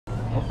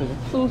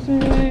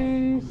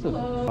Sushi.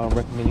 I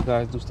recommend you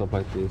guys do stuff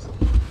like this.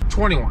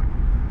 21.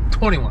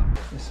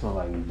 It smells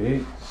like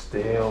big,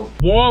 stale.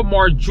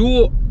 Walmart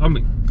Jewel.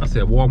 I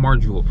said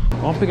Walmart Jewel.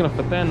 Oh, I'm picking up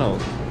for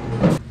Thanos.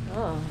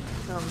 Oh,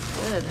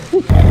 sounds good.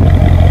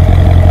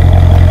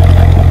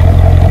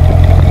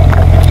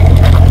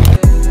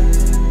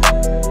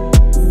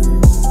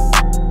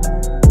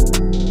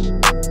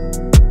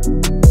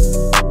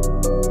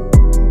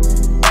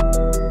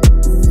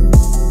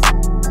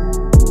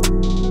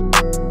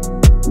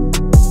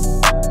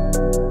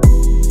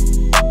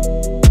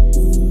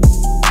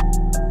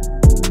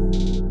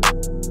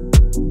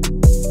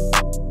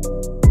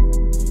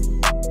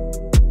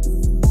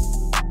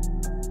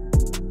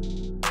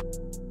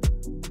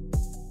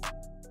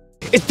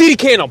 It's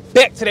DDK and I'm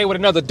back today with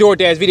another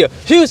DoorDash video.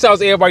 Huge shouts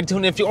to everybody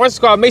tuning in. If you aren't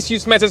subscribed, make sure you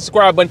smash that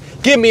subscribe button,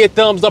 give me a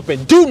thumbs up,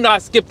 and do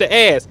not skip the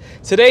ads.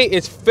 Today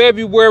is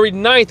February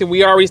 9th and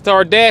we already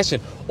started dashing.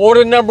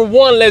 Order number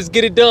 1, let's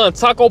get it done.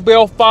 Taco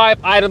Bell,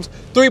 5 items,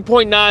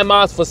 3.9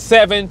 miles for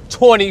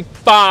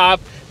 $7.25.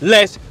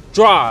 Let's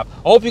drive.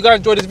 I hope you guys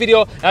enjoyed this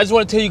video. I just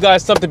want to tell you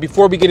guys something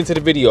before we get into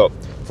the video.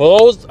 For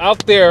those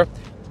out there,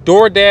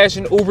 DoorDash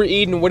and Uber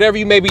eating, whatever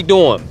you may be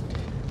doing,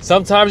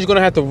 sometimes you're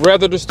gonna have to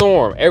weather the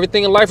storm.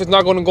 Everything in life is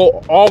not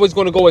always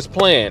gonna go as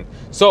planned.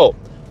 So,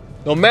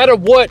 no matter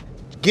what,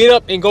 get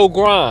up and go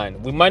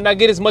grind. We might not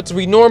get as much as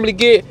we normally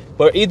get,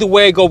 but either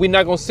way it go, we're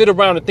not gonna sit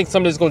around and think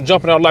something's gonna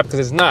jump in our life, because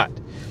it's not.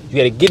 You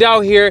gotta get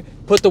out here,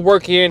 put the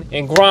work in,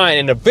 and grind,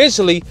 and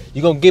eventually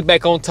you're gonna get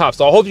back on top.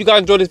 So I hope you guys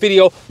enjoyed this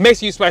video. Make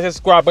sure you smash that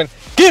subscribe button,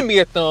 give me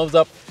a thumbs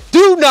up.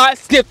 Do not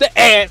skip the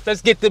ads.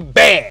 Let's get the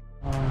bag.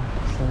 So I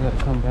gotta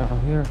come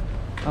down here.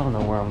 I don't know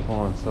where I'm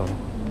going, so.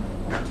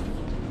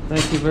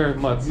 Thank you very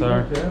much,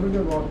 sir. Have a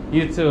good one.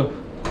 You too.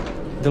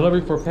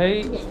 Delivery for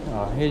Paige.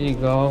 Oh, here you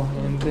go.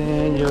 And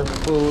then your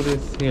food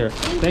is here.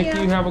 Thank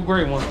you. Have a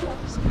great one.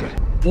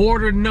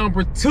 Order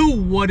number 2.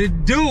 What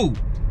it do?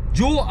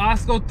 Jewel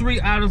Osco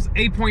 3 items,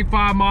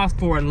 8.5 miles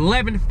for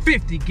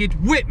 $11.50. Get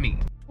with me.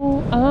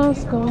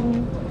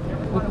 Osco.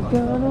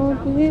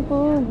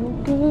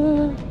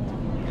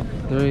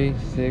 3,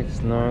 6,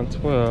 9,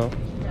 12.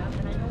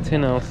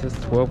 10 ounces,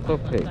 12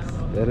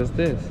 cupcakes. That is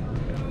this.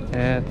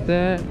 Add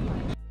that.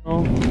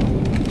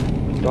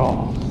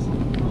 Dogs.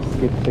 Let's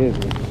get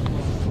busy.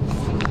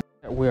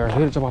 We are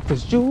here to jump off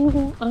this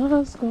Jewel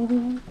Osco.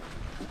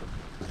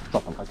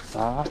 Drop him like the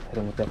side. Hit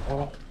him with that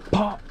ball.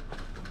 Pop.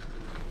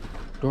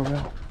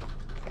 Doorbell.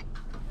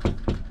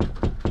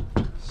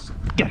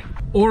 Get.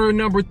 Order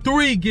number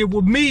 3. Get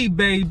with me,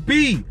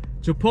 baby.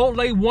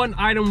 Chipotle 1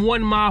 item,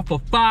 1 mile for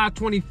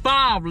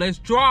 $5.25. Let's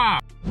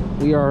drive.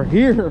 We are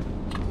here.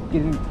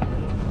 Getting.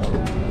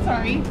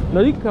 Sorry.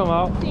 No, you can come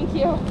out. Thank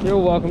you. You're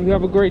welcome. You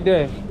have a great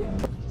day.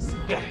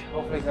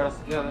 Hopefully they got us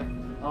together.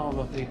 I don't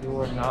know if they do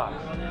or not.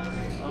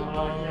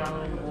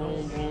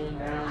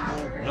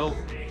 Nope.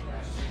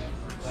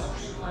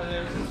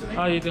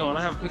 How you doing?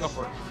 I have a pickup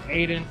for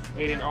Aiden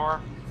R.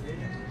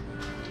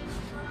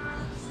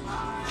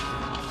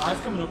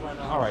 It's coming up right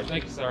now. All right,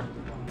 thank you, sir.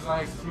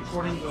 Like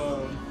recording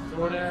the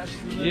DoorDash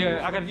video?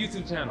 Yeah, I got a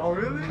YouTube channel. Oh,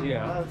 really?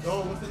 Yeah.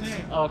 What's the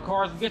name?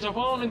 Cars, get your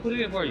phone and put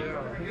it in for you.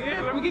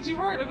 Yeah, let me get you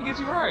right. Let me get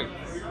you right.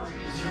 Is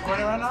you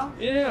recording right now?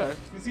 Yeah.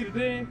 You see the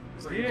thing?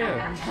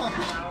 Yeah.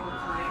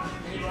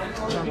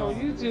 On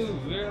YouTube,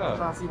 yeah. I'm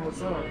trying to see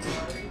what's up.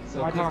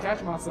 So I just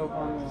catch myself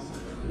on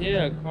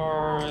yeah,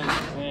 cars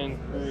and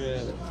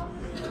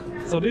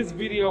so this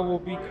video will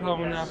be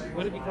coming out.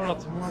 Will it be coming out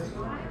tomorrow?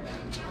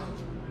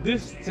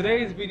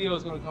 Today's video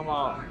is gonna come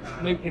out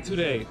maybe in 2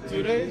 days.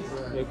 2 days?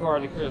 Yeah,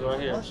 cars and cribs right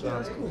here. Oh,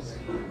 that's cool.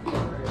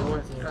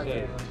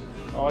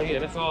 Oh yeah,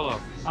 that's all of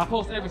them. I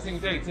post every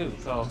single day too,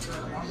 so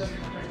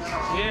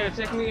yeah,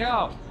 check me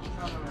out.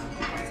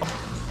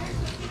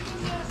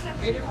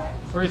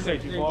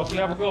 Appreciate you, boss. You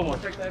have a good one.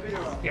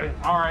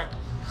 All right.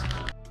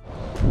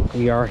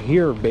 We are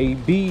here,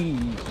 baby.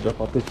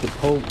 Drop off this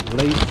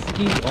Chipotle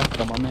ski off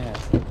my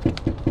mask.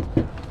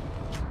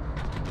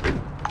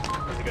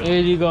 There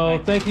you go.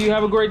 Thank you.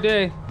 Have a great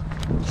day.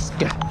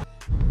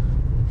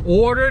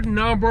 Order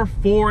number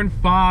 4 and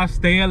 5.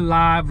 Stay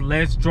alive.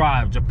 Let's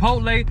drive.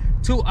 Chipotle,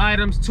 2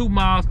 items, 2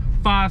 miles,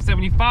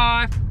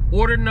 $5.75.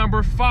 Order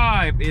number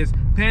 5 is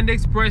Panda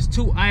Express,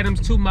 2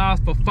 items, 2 miles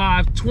for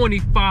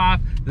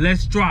 $5.25.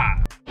 Let's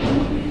drive.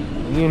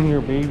 We in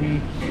here,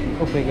 baby.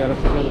 Hope they got us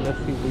together. Let's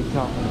see what we're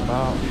talking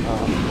about.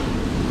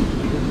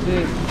 What's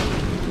this?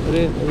 What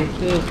is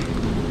this?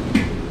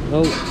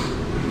 Nope.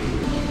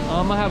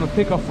 I have a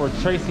pickup for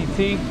Tracy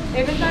T.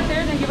 If it's not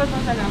there, then give us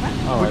 1 second, okay?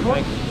 All right,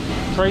 thank you.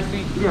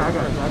 Tracy? Yeah, I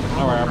got it.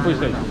 All right, I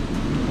appreciate you.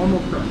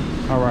 Almost done.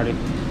 All righty.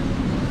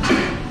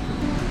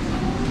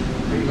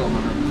 There you go, my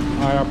man.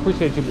 All right, I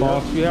appreciate you,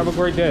 boss. You have a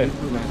great day.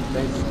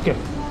 Thanks. Okay.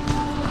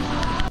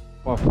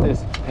 Off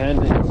this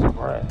Panda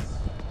Express.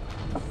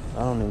 I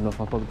don't even know if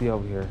I'm supposed to be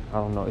over here. I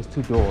don't know. It's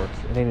 2 doors,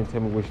 and they didn't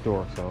tell me which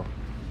door, so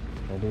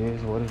it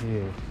is what it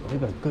is. They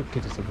got good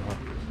kitchen cigar.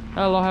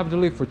 Hello, I have to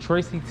leave for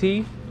Tracy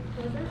T.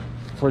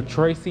 For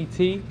Tracy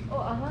T.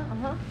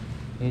 Oh,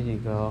 Here you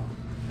go.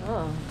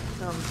 Oh,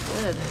 sounds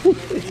good.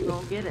 Maybe you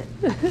won't get it.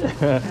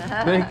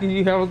 Thank you.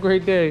 You have a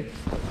great day.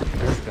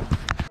 Let's go.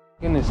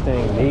 In this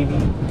thing, baby.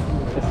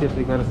 Let's see if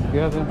they got us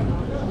together.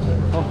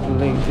 Hopefully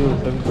they do,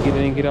 so we can get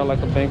in and get out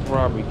like a bank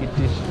robbery. Get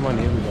this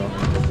money. Here we go.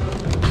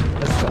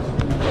 Let's go.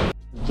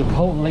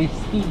 Chipotle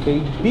ski,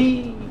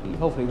 baby.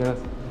 Hopefully they got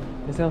us.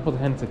 They say I'm supposed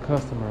to hand it to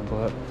customer,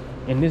 but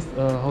in this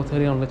hotel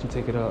they don't let you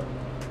take it up,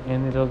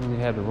 and it doesn't even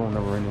have the room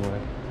number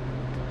anyway.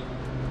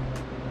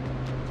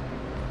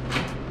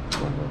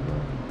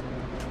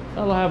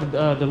 I'll have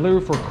a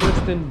delivery for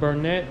Kristen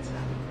Burnett.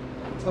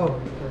 Oh,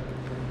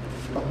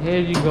 Here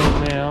you go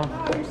now.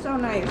 Oh, you're so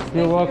nice.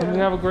 You're welcome. You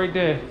have a great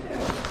day.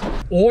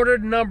 Order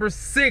number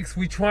 6.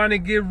 We trying to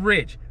get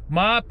rich.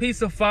 My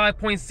piece of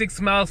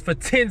 5.6 miles for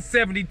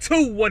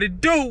 $10.72. What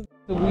it do?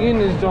 So we in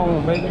this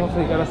joint, baby.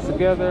 Hopefully, got us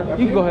together.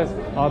 You can go ahead.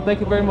 Oh, thank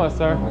you very much,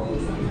 sir.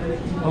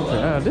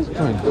 Okay, this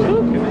joint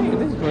cooking.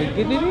 This joint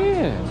getting it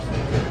in.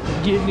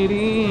 Getting it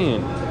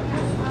in.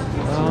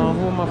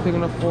 Who am I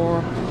picking up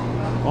for?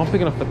 Oh, I'm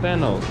picking up for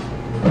Thanos.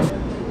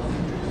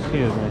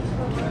 Excuse me.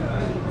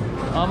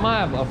 I might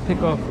have a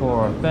pickup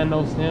for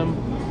Thanos him.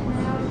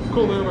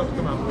 cool. They're about to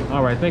come out.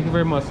 All right, thank you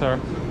very much, sir.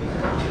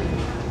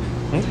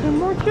 Thank you very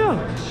much.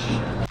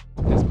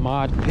 This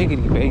mod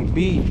piggity,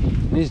 baby.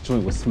 This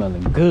joint was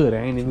smelling good. I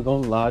ain't even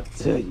gonna lie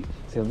to you.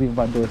 So leave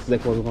my door. That's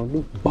exactly what we're gonna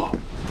do.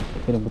 Boom.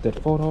 Hit him with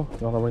that photo.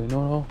 Y'all already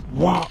know.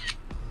 Wow.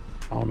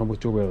 I don't know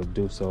what you're able to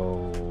do,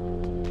 so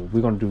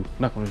we're gonna do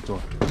knock on this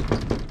door.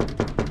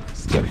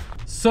 Let's get it.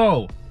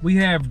 So we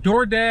have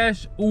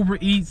DoorDash, Uber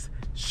Eats,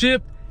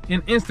 Shipt,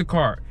 and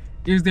InstaCart.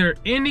 Is there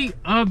any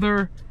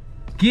other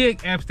gig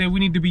apps that we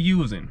need to be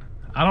using?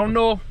 I don't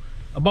know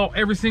about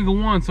every single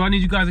one, so I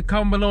need you guys to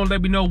comment below and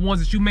let me know ones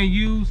that you may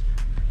use,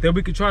 that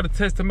we can try to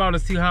test them out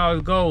and see how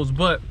it goes.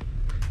 But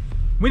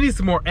we need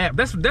some more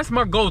apps. That's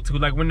my go-to.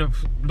 Like when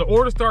the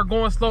orders start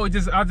going slow, I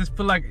just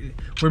feel like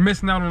we're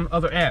missing out on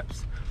other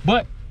apps.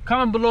 But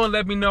comment below and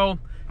let me know.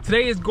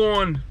 Today is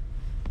going,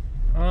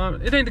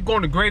 it ain't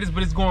going the greatest,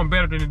 but it's going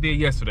better than it did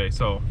yesterday.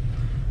 So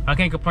I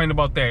can't complain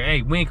about that.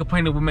 Hey, we ain't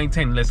complaining, we're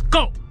maintaining. Let's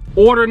go.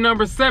 Order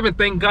number 7,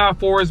 thank God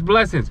for his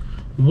blessings.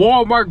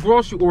 Walmart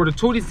grocery order,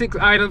 26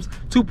 items,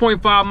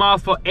 2.5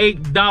 miles for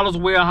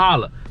 $8. Where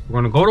holla. We're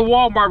gonna go to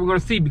Walmart, we're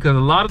gonna see, because a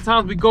lot of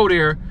times we go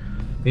there,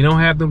 they don't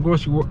have them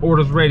grocery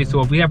orders ready.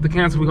 So if we have to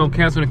cancel, we're gonna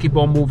cancel and keep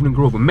on moving and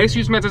grooving. Make sure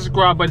you smash that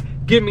subscribe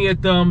button, give me a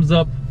thumbs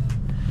up.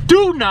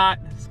 Do not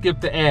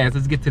skip the ads.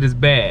 Let's get to this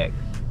bag.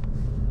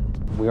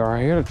 We are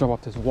here to drop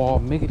off this wall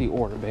miggity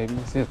order, baby.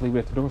 It says leave it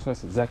at the door, so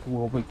that's exactly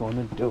what we're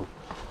gonna do.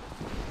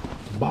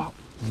 Bop,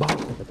 bop.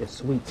 Look at this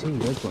sweet tea.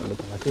 That's gonna look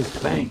like this.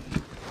 Bang.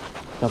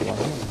 Bop, bop,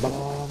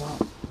 bop,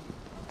 bop.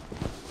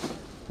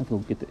 Let's go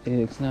get the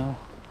eggs now.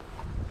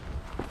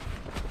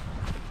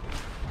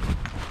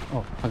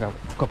 Oh, I got a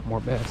couple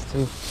more bags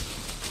too.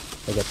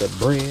 I got that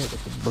bread, got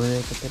that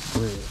bread, got that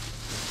bread.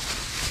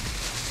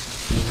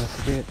 And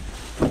that's it.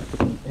 Get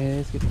them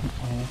eggs, get them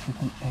eggs, get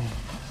them eggs.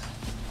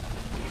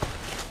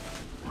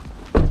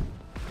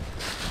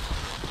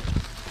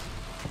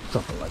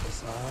 Drop it like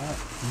this.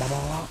 Blah, blah,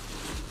 blah.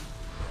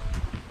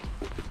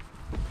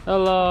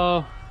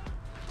 Hello.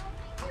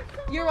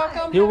 You're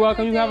welcome. You're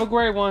welcome. You have a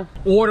great one.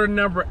 Order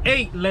number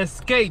 8. Let's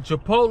skate.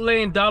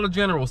 Chipotle and Dollar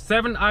General.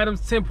 7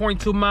 items,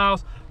 10.2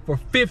 miles for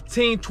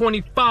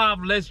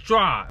 $15.25. Let's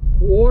drive.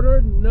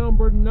 Order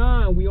number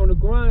 9. We on the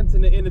grind to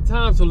the end of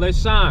time, so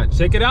let's shine.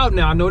 Check it out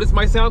now. I know this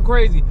might sound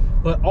crazy,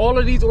 but all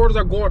of these orders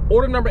are going.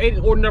 Order number 8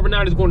 and order number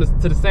 9 is going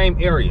to the same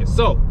area.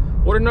 So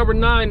order number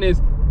 9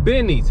 is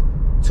Benny's.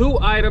 2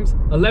 items,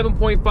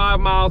 11.5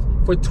 miles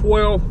for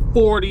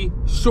 $12.40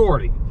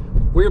 shorty.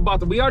 We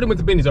already went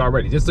to Benny's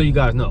already, just so you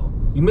guys know.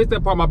 You missed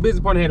that part. My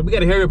business partner had it. We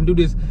gotta hurry up and do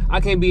this. I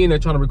can't be in there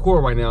trying to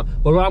record right now.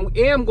 But what I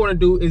am gonna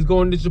do is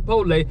go into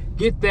Chipotle,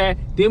 get that.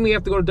 Then we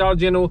have to go to Dollar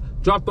General,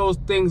 drop those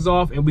things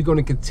off, and we're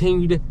gonna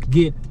continue to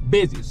get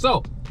busy.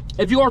 So,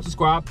 if you are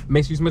subscribed,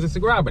 make sure you smash the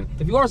subscribe button.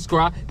 If you are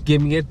subscribed,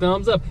 give me a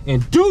thumbs up.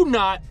 And do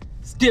not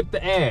skip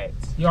the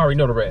ads. You already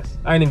know the rest.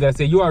 I ain't even gotta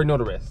say, you already know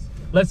the rest.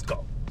 Let's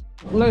go.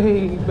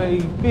 Hey,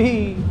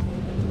 baby.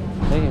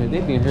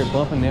 They been here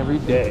bumping every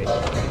day.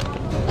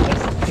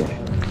 Let's get it.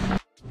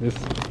 This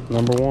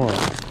number 1.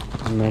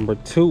 Number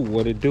 2,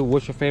 what it do?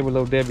 What's your favorite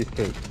Little Debbie's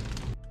cake?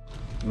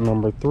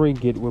 Number 3,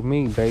 get with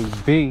me,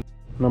 baby.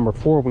 Number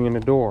 4, we in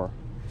the door.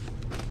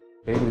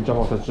 Baby, jump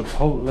off the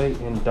Chipotle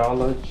and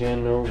Dollar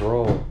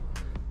General.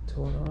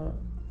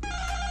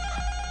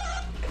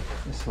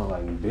 It smells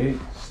like big,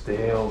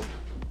 stale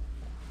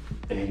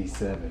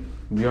 87.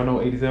 Do y'all know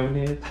what 87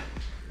 is?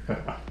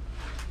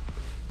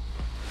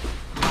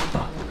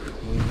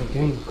 The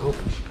game coach.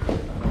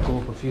 Go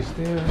up a few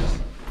stairs.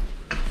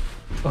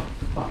 Up.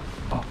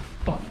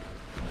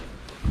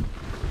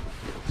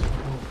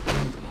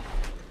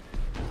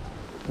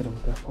 Hit him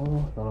with that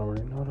pole. Y'all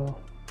already know though.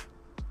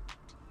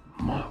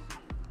 Mop.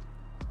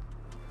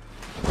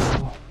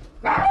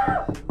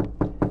 Got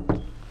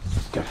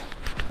it.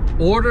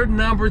 Order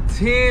number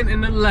 10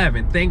 and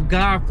 11. Thank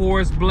God for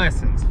his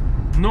blessings.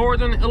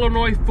 Northern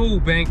Illinois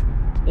Food Bank.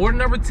 Order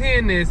number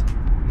 10 is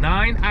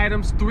 9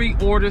 items, 3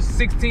 orders,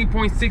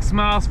 16.6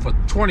 miles for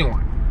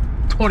 21.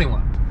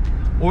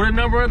 Order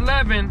number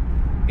 11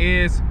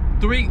 is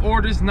 3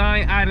 orders,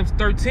 9 items,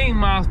 13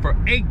 miles for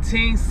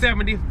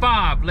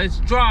 18.75. Let's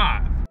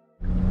drive.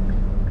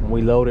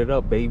 We loaded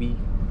up, baby.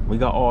 We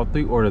got all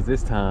 3 orders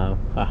this time.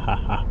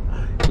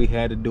 We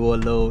had to do a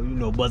little, you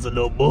know, buzz a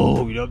little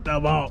boom. You know what I'm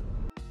talking about?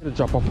 Gonna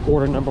drop off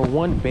order number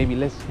 1, baby.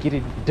 Let's get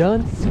it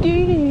done.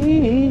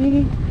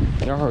 Ski.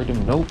 Y'all heard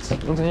them notes. You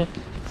know what I'm saying?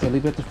 So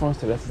leave it at the front.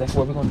 So that's exactly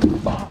what we're gonna do.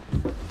 Bob.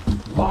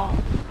 Bob.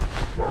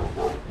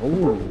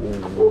 Oh,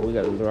 we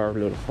got our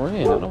little friend.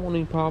 I don't want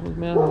any problems,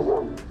 man.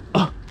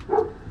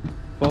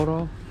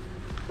 Photo.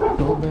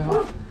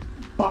 Doorbell.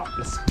 Bob.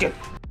 Let's get it.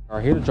 All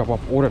right, here to drop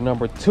off order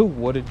number 2.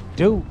 What it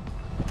do?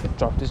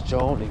 Drop this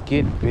joint and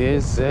get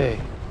busy.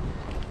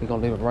 We're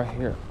gonna leave it right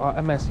here.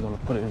 I'm actually gonna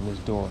put it in this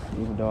door,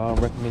 even though I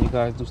don't recommend you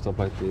guys do stuff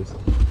like this.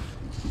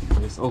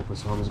 It's open,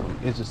 so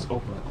it's just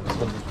open. It's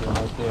gonna be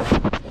right there.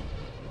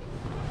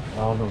 I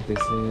don't know what they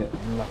said.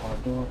 I'm not gonna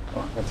do it. Oh,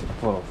 I gotta take a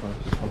photo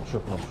first. I'm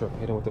tripping.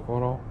 Hit it with the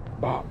photo.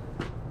 Bob.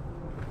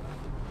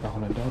 Knock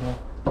on the door.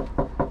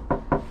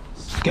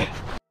 Scat.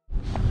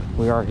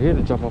 We are here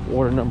to drop off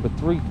order number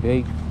 3,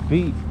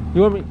 baby.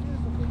 You want me?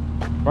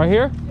 Right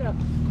here? Yeah.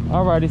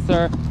 Alrighty,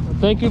 sir.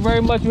 Thank you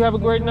very much. You have a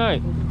great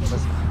night.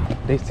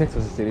 They texted us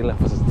and said they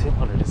left us a tip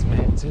under this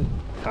man too.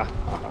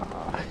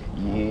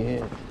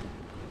 Yeah.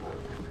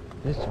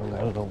 This one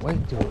got a little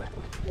weight to it.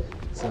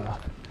 So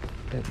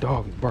that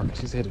dog is barking.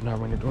 She said to not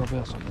ring the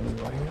doorbell, so I'm gonna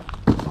be right here.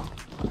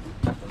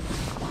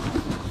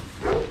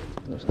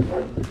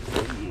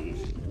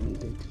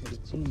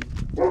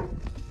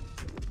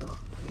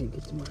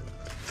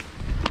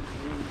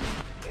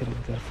 Hit it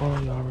with that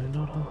phone, y'all already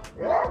know though.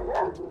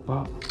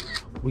 Bob,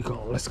 we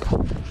gone, let's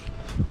go.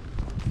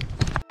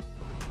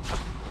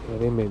 Yeah,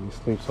 they made me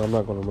sleep, so I'm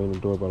not gonna ring the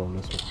doorbell on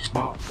this one.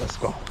 Bob, let's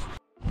go.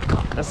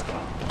 Let's go.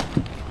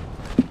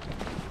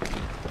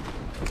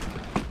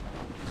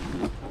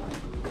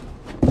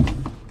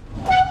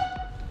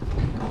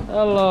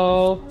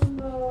 Hello.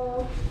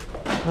 Hello.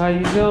 How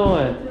you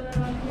doing?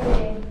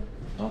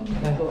 Okay.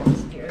 Okay.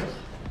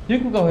 You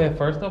can go ahead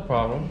first, no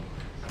problem.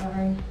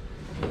 Sorry.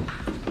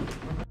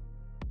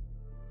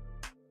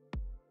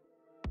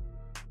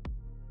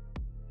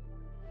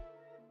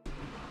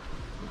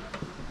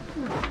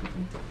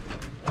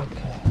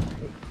 Okay.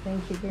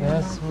 Thank you very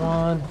That's much.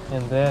 1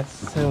 and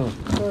that's 2.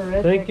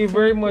 Terrific. Thank you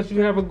very much.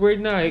 You have a great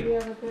night. You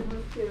have a good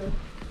one too.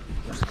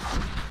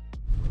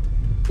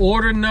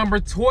 Order number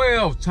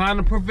 12, trying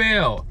to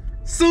prevail.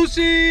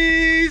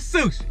 Sushi,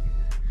 sushi.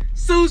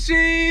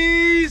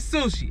 Sushi,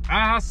 sushi.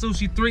 Aha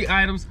sushi, 3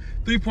 items,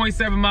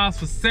 3.7 miles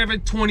for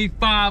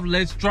 $7.25.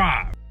 Let's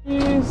drive.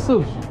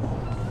 Sushi.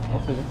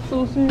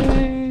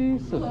 Sushi,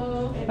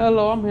 sushi.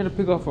 Hello, I'm here to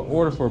pick up an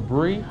order for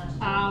Bree.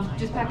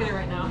 Just packing it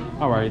right now.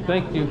 All right,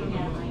 thank you.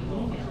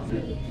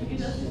 There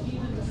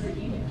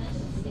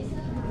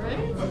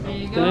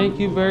you go. Thank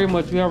you very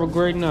much. You have a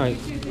great night.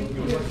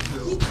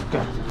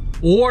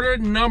 Order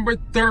number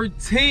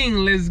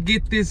 13. Let's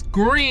get this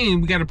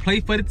green. We got to play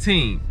for the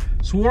team.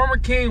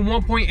 Shawarma King,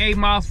 1.8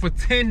 miles for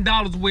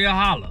 $10. We'll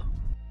holla.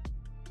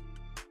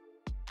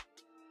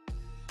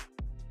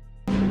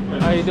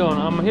 How you doing?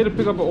 I'm here to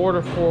pick up an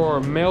order for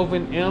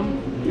Melvin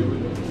M.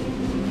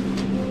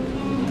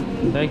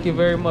 Thank you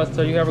very much,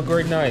 sir. You have a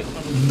great night.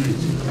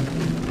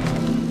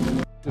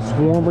 The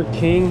Shawarma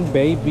King,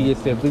 baby. It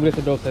says leave it at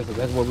the door. So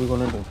that's what we're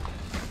gonna do.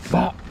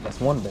 Bop. That's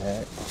 1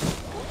 bag.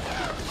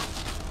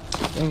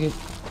 Dang it.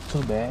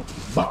 2 bags.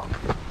 Bop.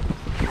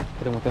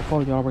 Hit it with that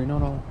photo. You already know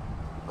though.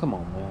 Come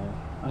on, man.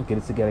 I'll get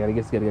it together. Gotta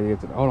get it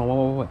together. Hold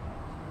on. Wait.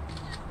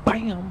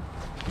 Bam.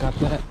 Got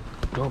that.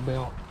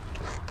 Doorbell.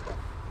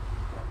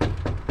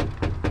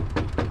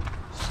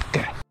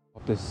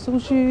 The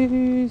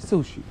sushi.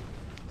 Sushi.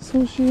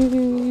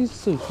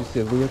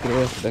 Said we look at the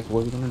that's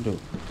what we're gonna do.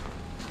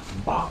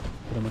 Bop.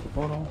 Hit him with the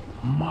photo.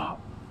 Mop.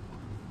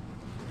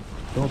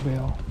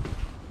 Doorbell.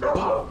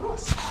 Bop.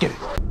 Let's get it.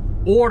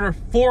 Order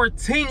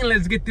 14.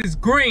 Let's get this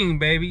green,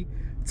 baby.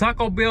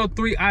 Taco Bell,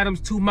 3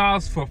 items, 2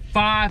 miles for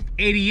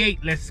 $5.88.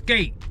 Let's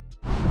skate.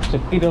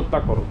 Chiquito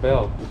Taco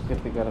Bell.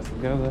 If they got us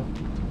together.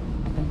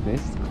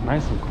 It's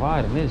nice and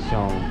quiet in this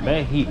zone.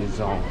 That heat is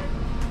on.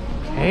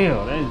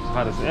 Hell, that is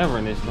hot as ever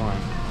in this joint.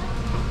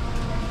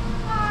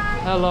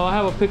 Hello, I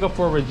have a pickup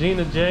for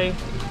Regina J.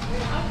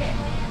 Okay.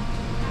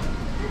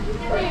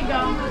 There you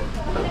go.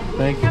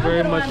 Thank you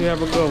very much. You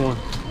have a good one.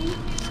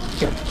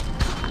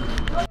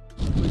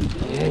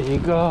 There you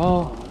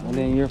go. And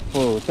then your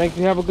food. Thank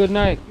you. Have a good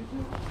night.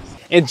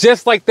 And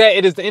just like that,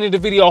 it is the end of the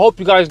video. I hope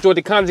you guys enjoyed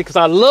the content because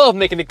I love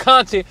making the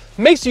content.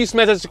 Make sure you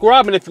smash that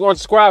subscribe, and if you aren't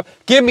subscribed,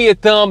 give me a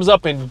thumbs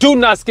up and do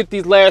not skip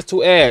these last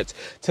 2 ads.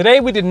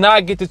 Today we did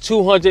not get to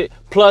 200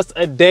 plus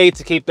a day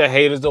to keep the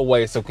haters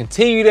away. So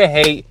continue to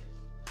hate,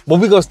 but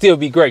we're gonna still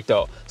be great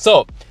though.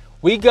 So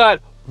we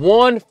got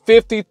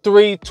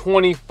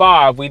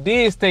 153.25. We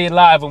did stay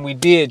alive and we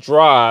did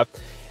drive.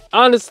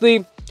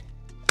 Honestly,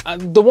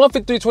 the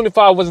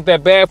 153.25 wasn't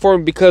that bad for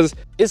me because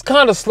it's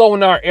kind of slow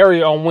in our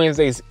area on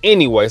Wednesdays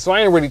anyway, so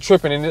I ain't really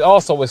tripping. And it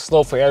also is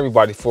slow for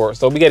everybody for it.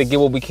 So we got to get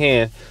what we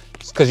can,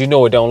 because you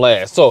know it don't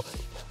last. So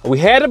we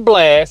had a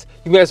blast.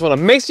 You guys want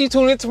to make sure you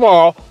tune in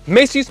tomorrow.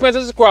 Make sure you smash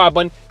the subscribe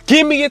button.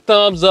 Give me your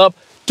thumbs up.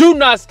 Do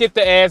not skip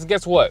the ads.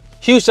 Guess what?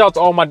 Huge shout out to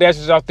all my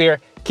dashers out there.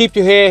 Keep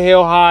your head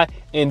held high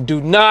and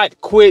do not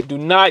quit. Do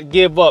not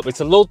give up. It's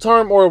a little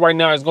turmoil right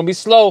now. It's going to be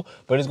slow,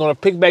 but it's going to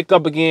pick back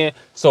up again.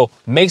 So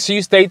make sure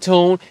you stay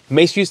tuned.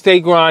 Make sure you stay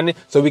grinding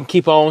so we can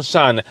keep on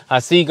shining.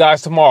 I'll see you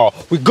guys tomorrow.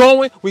 We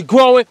going, we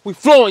growing, we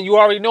flowing. You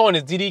already know, and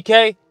it's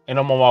DDK, and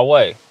I'm on my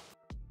way.